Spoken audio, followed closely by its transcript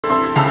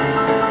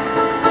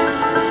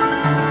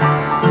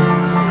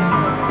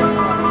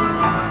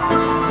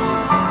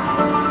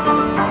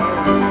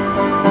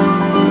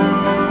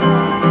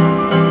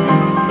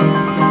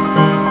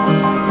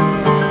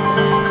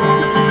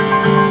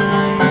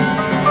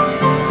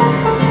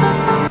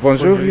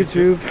Bonjour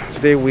YouTube!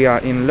 Today we are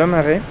in Le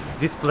Marais.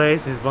 This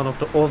place is one of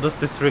the oldest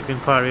districts in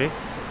Paris,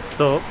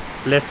 so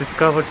let's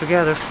discover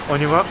together. On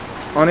y va!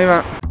 On y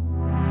va!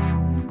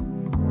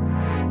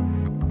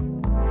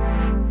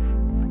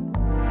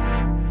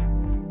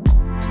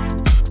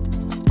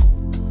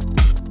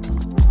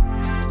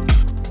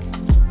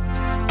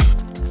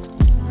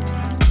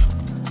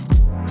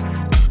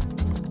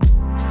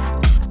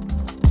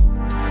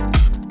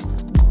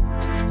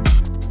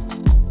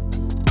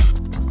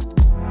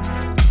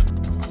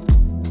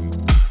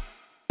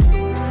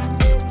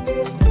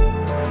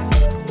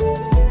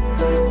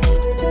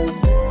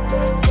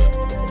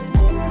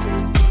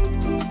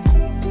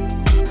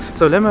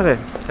 So Le Marais,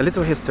 a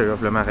little history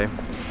of Le Marais.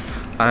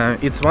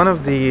 It's one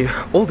of the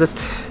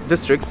oldest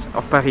districts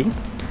of Paris.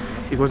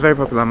 It was very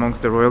popular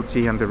amongst the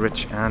royalty and the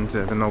rich and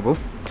the noble.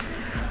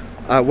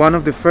 One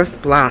of the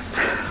first places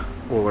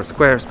or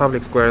squares,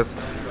 public squares,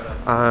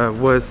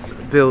 was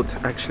built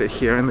actually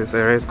here in this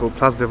area. It's called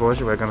Place de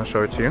Vosges. We're going to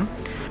show it to you.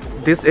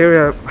 This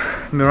area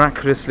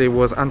miraculously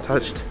was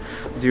untouched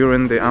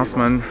during the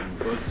Haussmann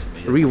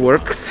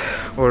reworks,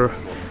 or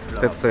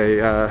let's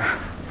say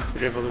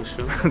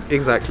Revolution.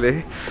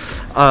 Exactly.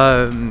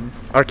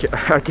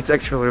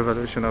 Architectural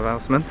revolution of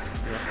Haussmann.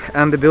 Yeah.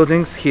 And the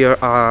buildings here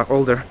are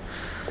older.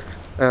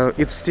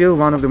 It's still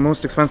one of the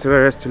most expensive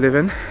areas to live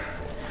in.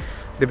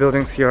 The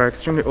buildings here are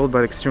extremely old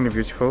but extremely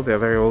beautiful. They're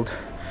very old.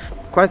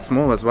 Quite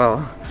small as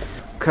well.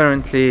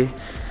 Currently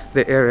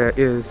the area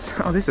is...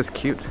 Oh, this is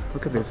cute.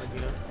 Look at this.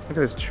 Look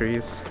at these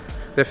trees.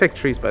 They're fake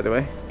trees, by the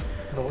way.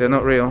 No. They're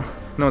not real.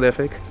 No, they're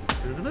fake.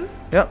 Really?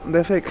 Yeah,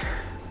 they're fake.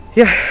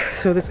 Yeah,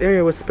 so this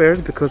area was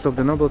spared because of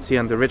the nobility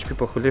and the rich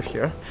people who live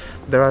here.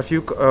 There are a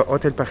few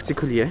hôtels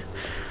particuliers.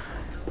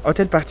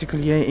 Hôtel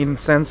particulier in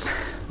sense,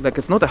 like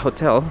it's not a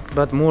hotel,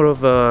 but more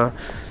of a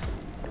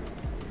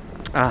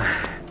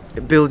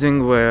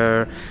building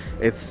where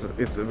it's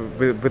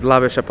with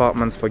lavish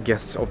apartments for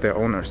guests of their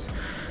owners.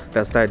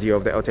 That's the idea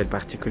of the hôtel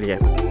particulier.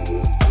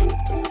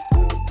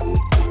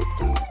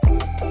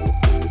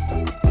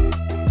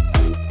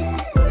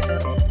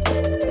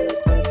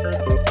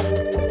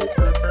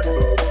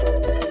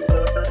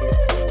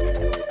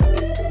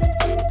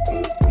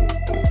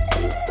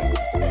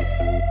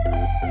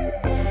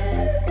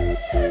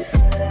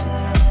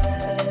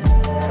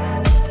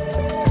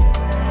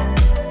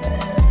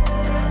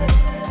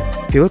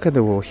 If you look at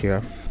the wall here,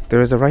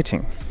 there is a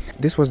writing.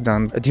 This was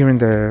done during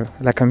the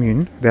La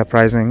Commune, the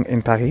uprising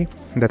in Paris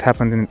that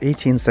happened in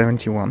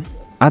 1871.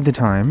 At the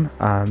time,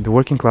 the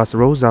working class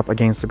rose up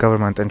against the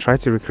government and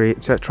tried to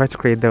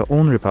create their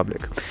own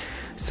republic.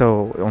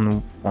 So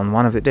on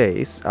one of the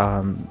days,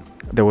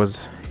 there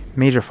was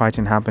major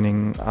fighting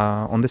happening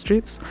on the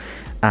streets,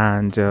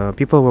 and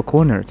people were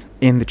cornered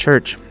in the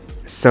church.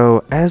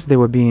 So as they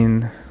were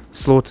being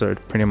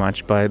slaughtered pretty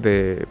much by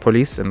the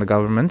police and the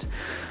government,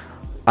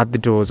 at the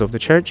doors of the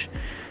church,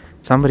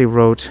 somebody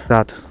wrote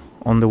that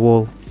on the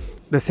wall.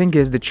 The thing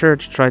is, the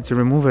church tried to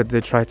remove it,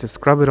 they tried to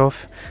scrub it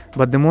off,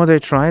 but the more they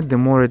tried, the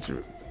more it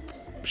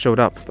showed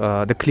up.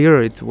 The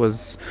clearer it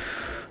was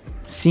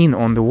seen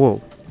on the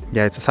wall.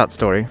 Yeah, it's a sad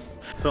story.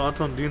 So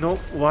Anton, do you know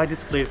why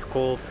this place is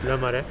called Le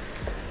Marais?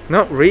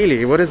 Not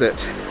really, what is it?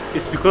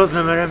 It's because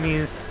Le Marais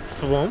means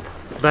swamp.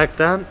 Back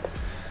then,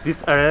 this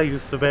area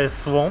used to be a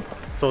swamp,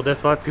 so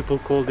that's why people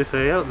call this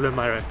area Le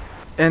Marais.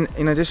 And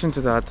in addition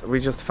to that, we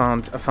just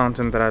found a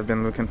fountain that I've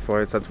been looking for.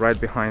 It's right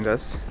behind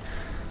us.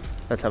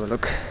 Let's have a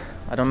look.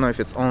 I don't know if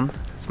it's on.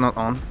 It's not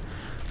on.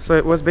 So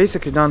it was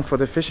basically done for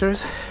the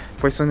fishers,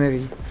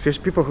 poissonnerie, fish,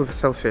 people who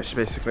sell fish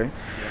basically,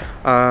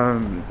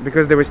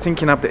 because they were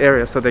stinking up the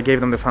area, so they gave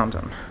them the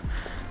fountain.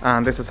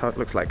 And this is how it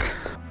looks like.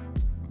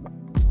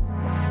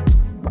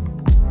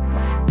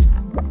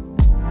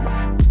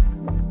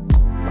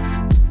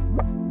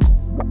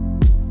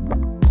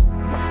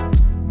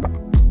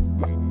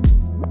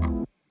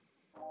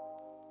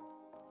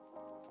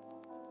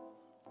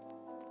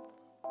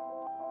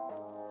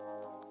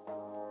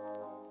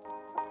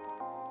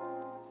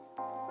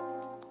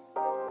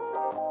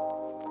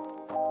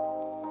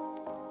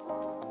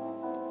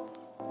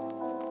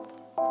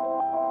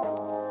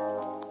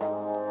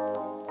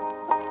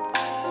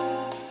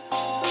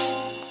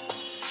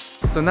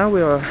 So now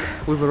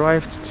we've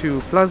arrived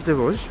to Place de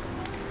Vosges,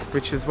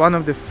 which is one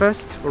of the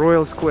first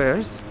royal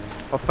squares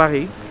of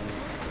Paris.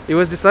 It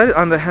was decided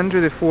under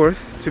Henry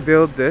IV to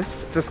build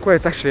this. It's a square,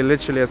 it's actually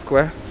literally a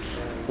square,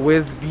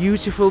 with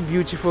beautiful,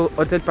 beautiful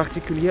hôtels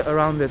particuliers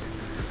around it.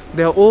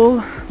 They're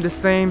all the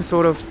same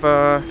sort of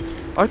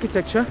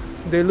architecture.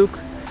 They look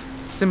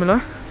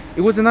similar.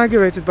 It was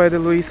inaugurated by the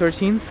Louis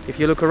XIII. If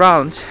you look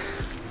around,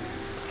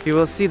 you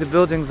will see the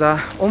buildings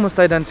are almost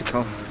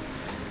identical.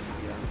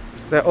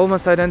 They're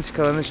almost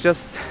identical, and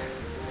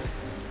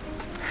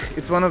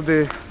it's one of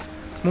the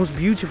most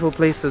beautiful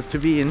places to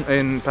be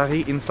in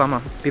Paris in summer.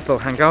 People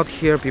hang out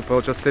here, people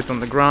just sit on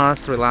the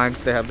grass, relax,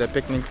 they have their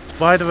picnics.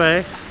 By the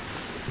way,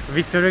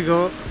 Victor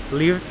Hugo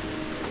lived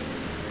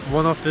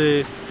one of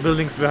the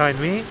buildings behind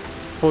me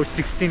for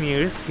 16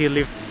 years. He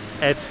lived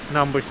at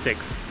number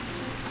 6.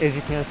 As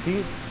you can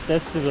see,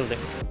 that's the building.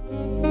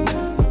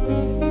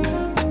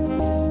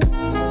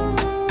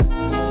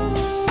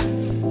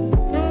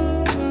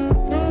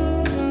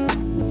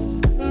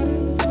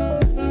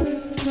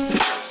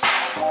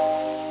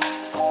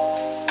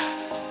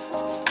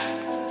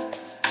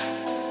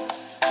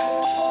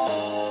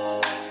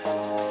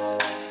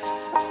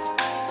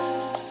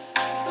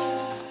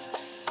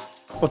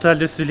 Hôtel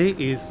de Sully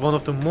is one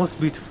of the most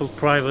beautiful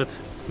private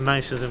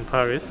mansions in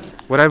Paris.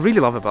 What I really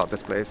love about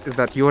this place is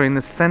that you're in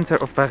the center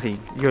of Paris.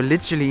 You're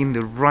literally in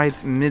the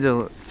right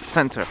middle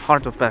center,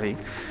 heart of Paris.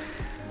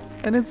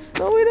 And it's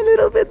snowing a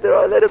little bit. There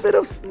are a little bit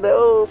of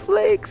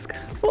snowflakes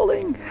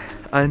falling.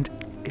 And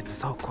it's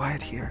so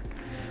quiet here.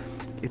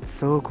 It's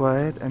so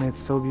quiet and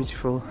it's so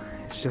beautiful.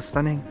 It's just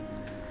stunning.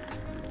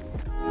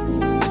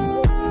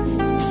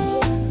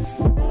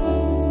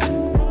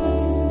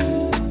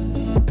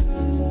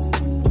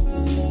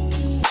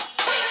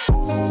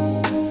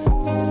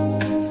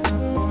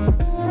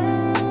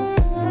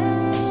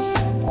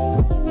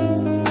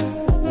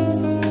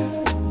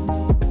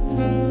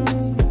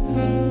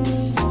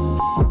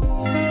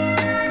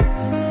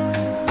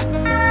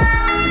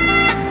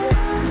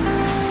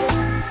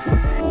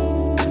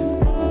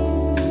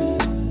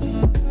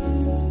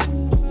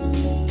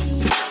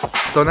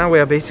 So now we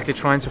are basically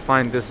trying to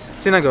find this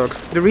synagogue.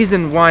 The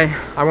reason why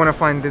I want to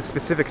find this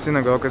specific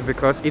synagogue is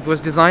because it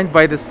was designed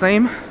by the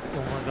same... Oh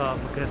my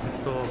god, look at this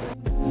door.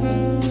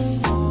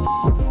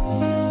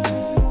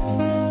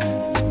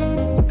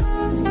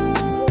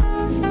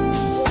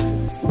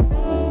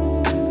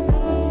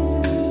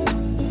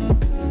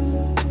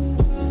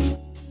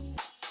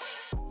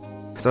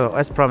 So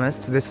as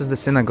promised, this is the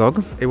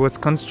synagogue. It was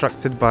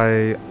constructed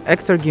by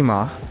Hector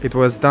Guimard. It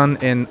was done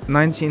in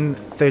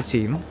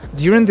 1913.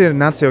 During the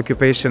Nazi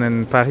occupation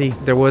in Paris,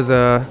 there was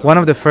one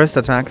of the first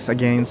attacks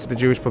against the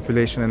Jewish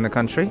population in the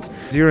country.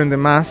 During the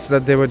mass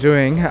that they were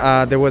doing,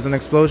 there was an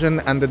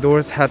explosion and the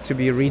doors had to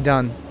be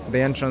redone.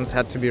 The entrance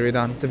had to be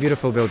redone. It's a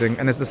beautiful building,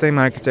 and it's the same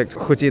architect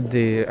who did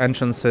the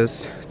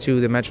entrances to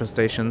the metro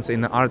stations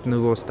in Art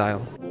Nouveau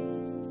style.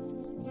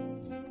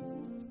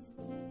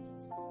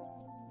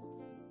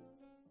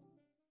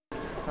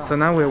 So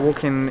now we're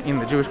walking in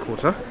the Jewish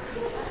quarter.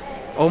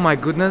 Oh my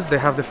goodness, they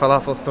have the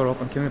falafel store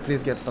open. Can we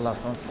please get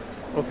falafels?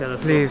 Okay,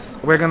 let's please.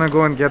 We're gonna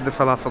go and get the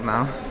falafel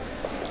now.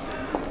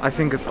 I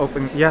think it's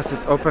open. Yes,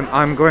 it's open.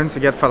 I'm going to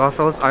get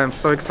falafels. I am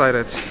so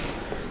excited.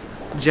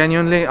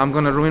 Genuinely, I'm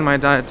gonna ruin my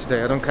diet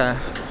today. I don't care.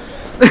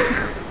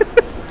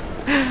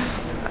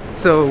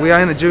 So we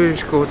are in the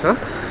Jewish quarter,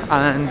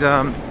 and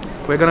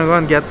we're gonna go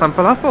and get some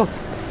falafels.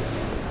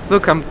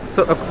 Look, I'm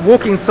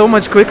walking so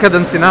much quicker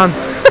than Sinan.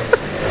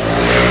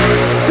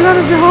 Sinan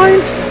is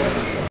behind.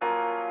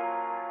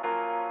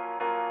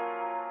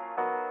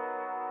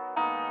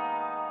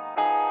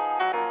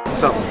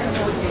 So,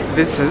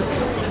 this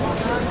is,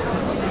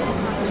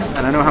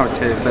 and I know how it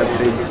tastes, let's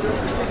see.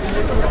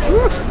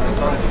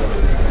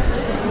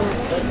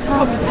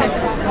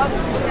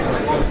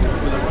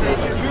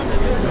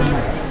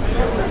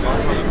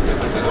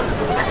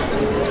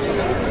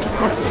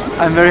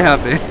 I'm very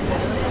happy.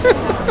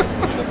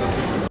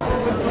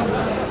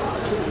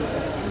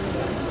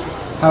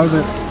 How's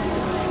it?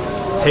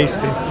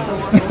 tasty.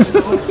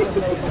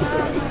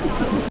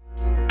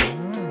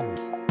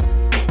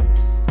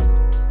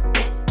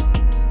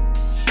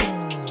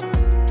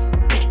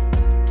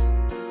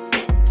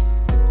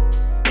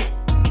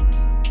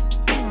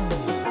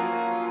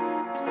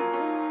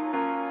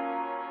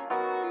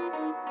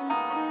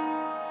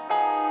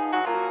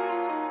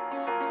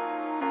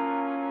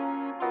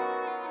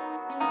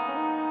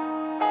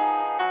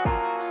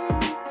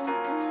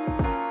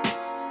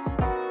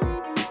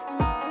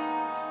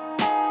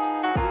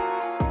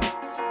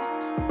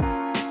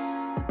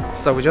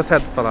 So we just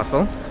had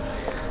falafel.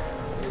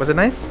 Was it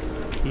nice?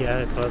 Yeah,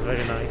 it was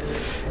very nice.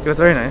 It was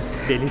very nice.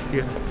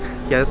 Delicious.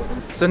 Yes.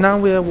 So now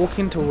we are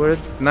walking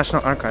towards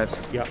National Archives.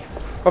 Yeah.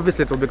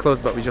 Obviously it will be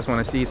closed, but we just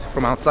want to see it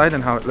from outside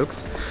and how it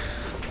looks.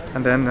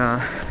 And then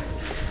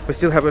we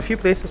still have a few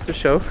places to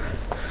show.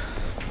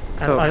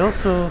 And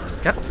so,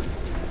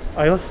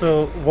 I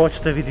also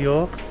watched the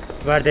video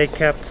where they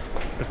kept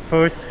the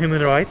first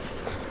human rights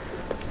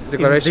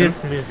declaration in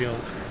this museum.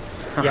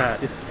 Yeah,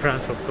 it's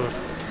French, of course.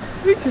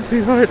 It's a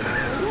sweetheart.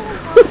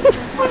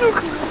 Oh,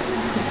 look.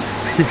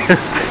 Yes.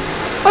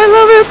 I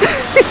love it.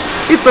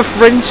 It's a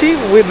Frenchie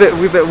with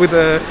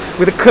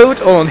a coat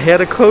on. He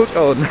had a coat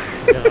on.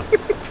 Yeah.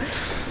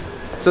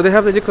 So they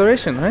have the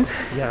declaration, right?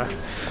 Yeah.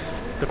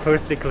 The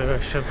first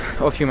declaration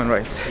of human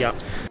rights. Yeah.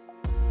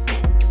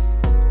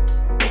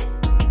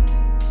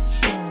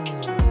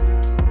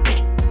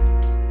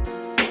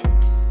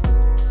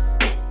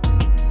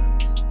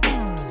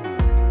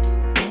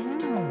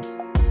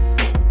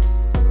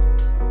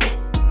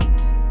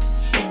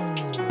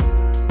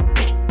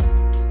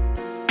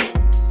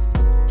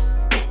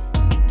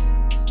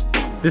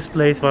 This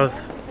place was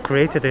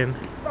created in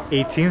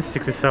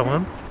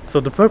 1867. So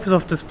the purpose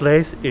of this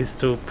place is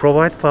to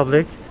provide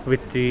public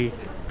with the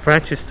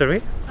French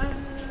history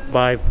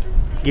by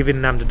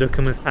giving them the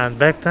documents, and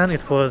back then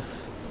it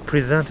was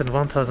presented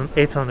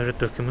 1,800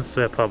 documents to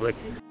the public.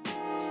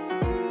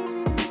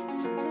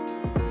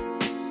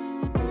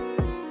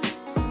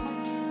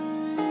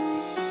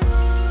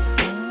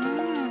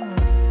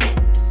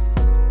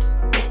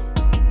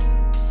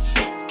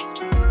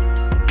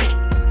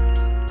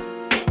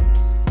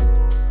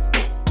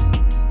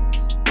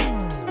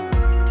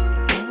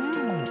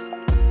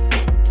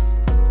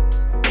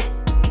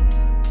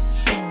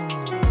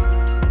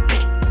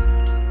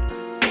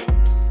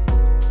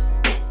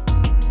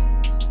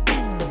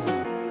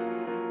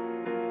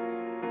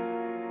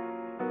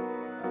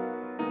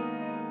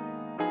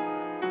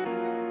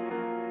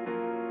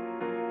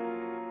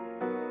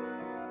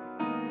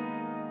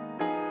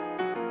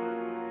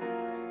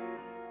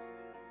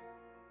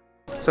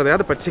 So the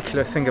other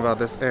particular thing about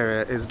this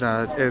area is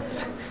that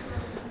it's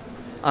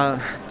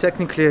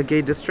technically a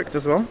gay district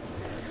as well.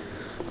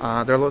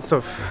 There are lots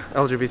of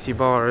LGBT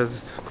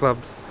bars,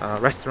 clubs,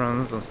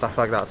 restaurants and stuff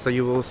like that. So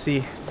you will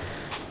see,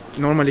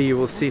 normally you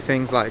will see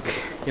things like,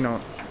 you know,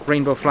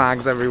 rainbow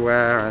flags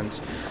everywhere, and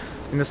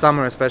in the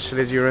summer,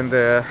 especially during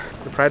the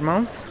Pride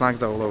month,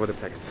 flags are all over the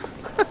place.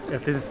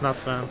 If this is not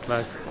banned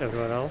like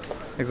everywhere else.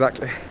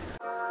 Exactly.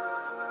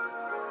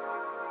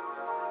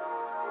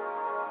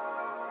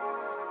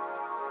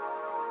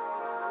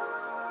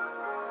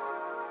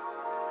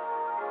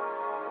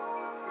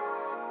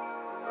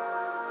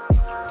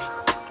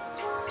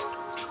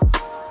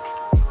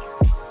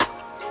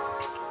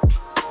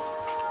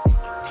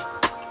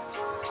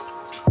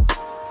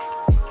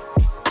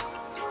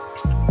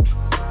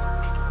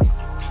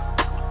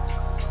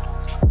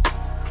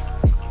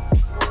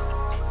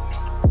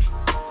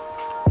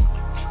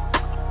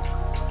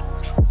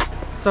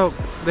 So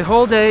the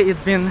whole day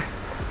it's been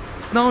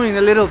snowing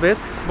a little bit,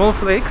 small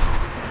flakes,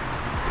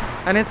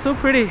 and it's so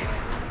pretty.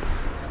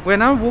 We're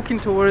now walking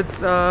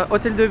towards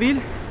Hôtel de Ville,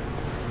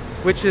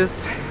 which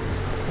is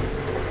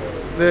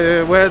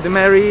where the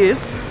Marais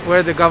is,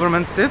 where the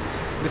government sits,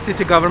 the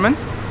city government.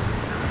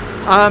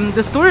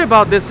 The story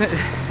about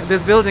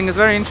this building is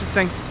very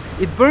interesting.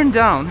 It burned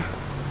down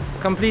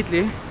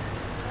completely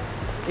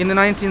in the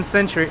 19th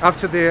century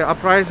after the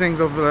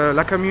uprisings of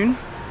La Commune.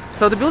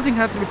 So the building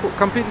had to be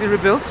completely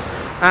rebuilt.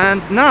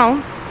 And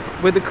now,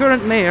 with the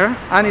current mayor,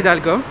 Anne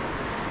Hidalgo,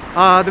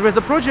 there is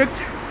a project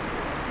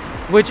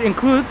which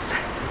includes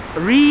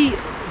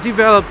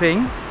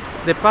redeveloping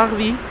the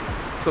parvis,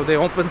 so the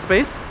open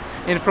space,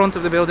 in front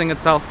of the building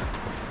itself.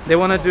 They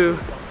want to do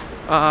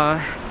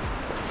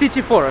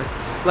city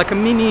forests, like a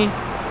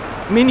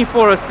mini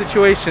forest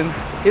situation.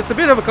 It's a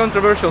bit of a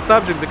controversial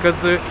subject because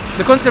the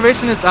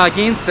conservationists are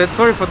against it.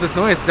 Sorry for this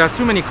noise, there are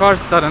too many cars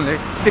suddenly.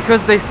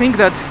 Because they think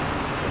that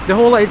the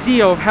whole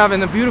idea of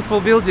having a beautiful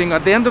building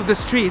at the end of the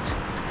street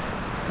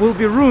will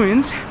be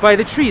ruined by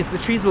the trees. The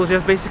trees will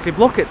just basically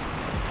block it.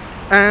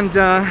 And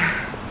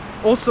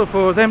also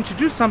for them to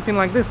do something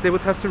like this, they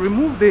would have to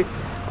remove the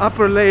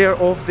upper layer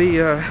of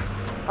the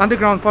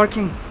underground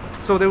parking.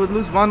 So they would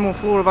lose one more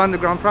floor of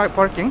underground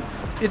parking.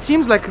 It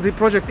seems like the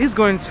project is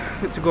going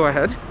to go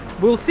ahead.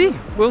 We'll see,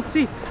 we'll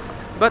see.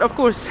 But of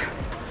course,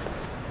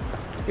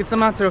 it's a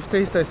matter of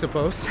taste, I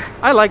suppose.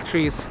 I like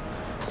trees,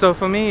 so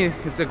for me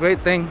it's a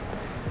great thing.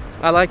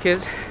 I like it.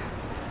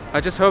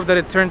 I just hope that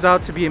it turns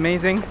out to be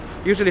amazing.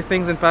 Usually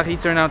things in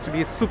Paris turn out to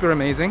be super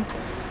amazing,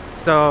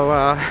 so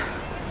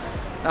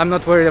I'm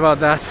not worried about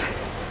that.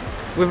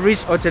 We've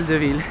reached Hôtel de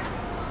Ville.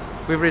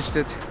 We've reached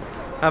it.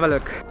 Have a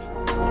look.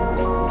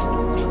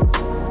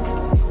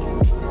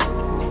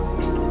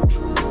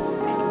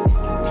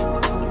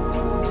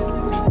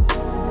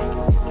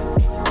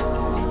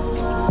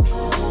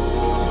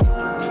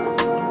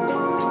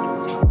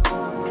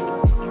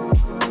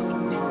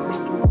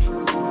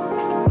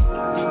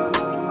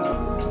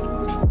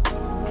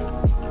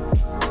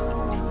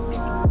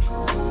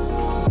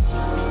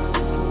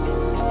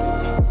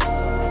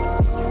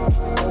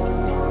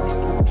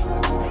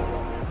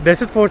 That's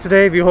it for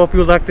today. We hope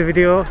you liked the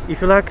video.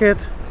 If you like it,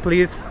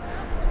 please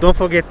don't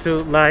forget to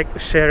like,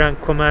 share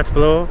and comment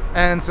below.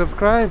 And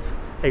subscribe.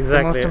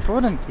 Exactly. The most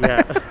important.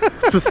 Yeah.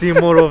 To see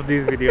more of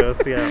these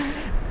videos. Yeah.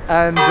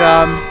 And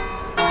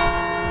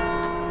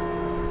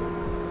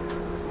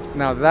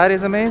now that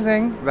is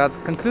amazing. That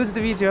concludes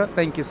the video.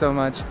 Thank you so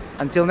much.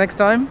 Until next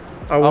time.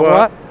 Au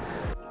revoir.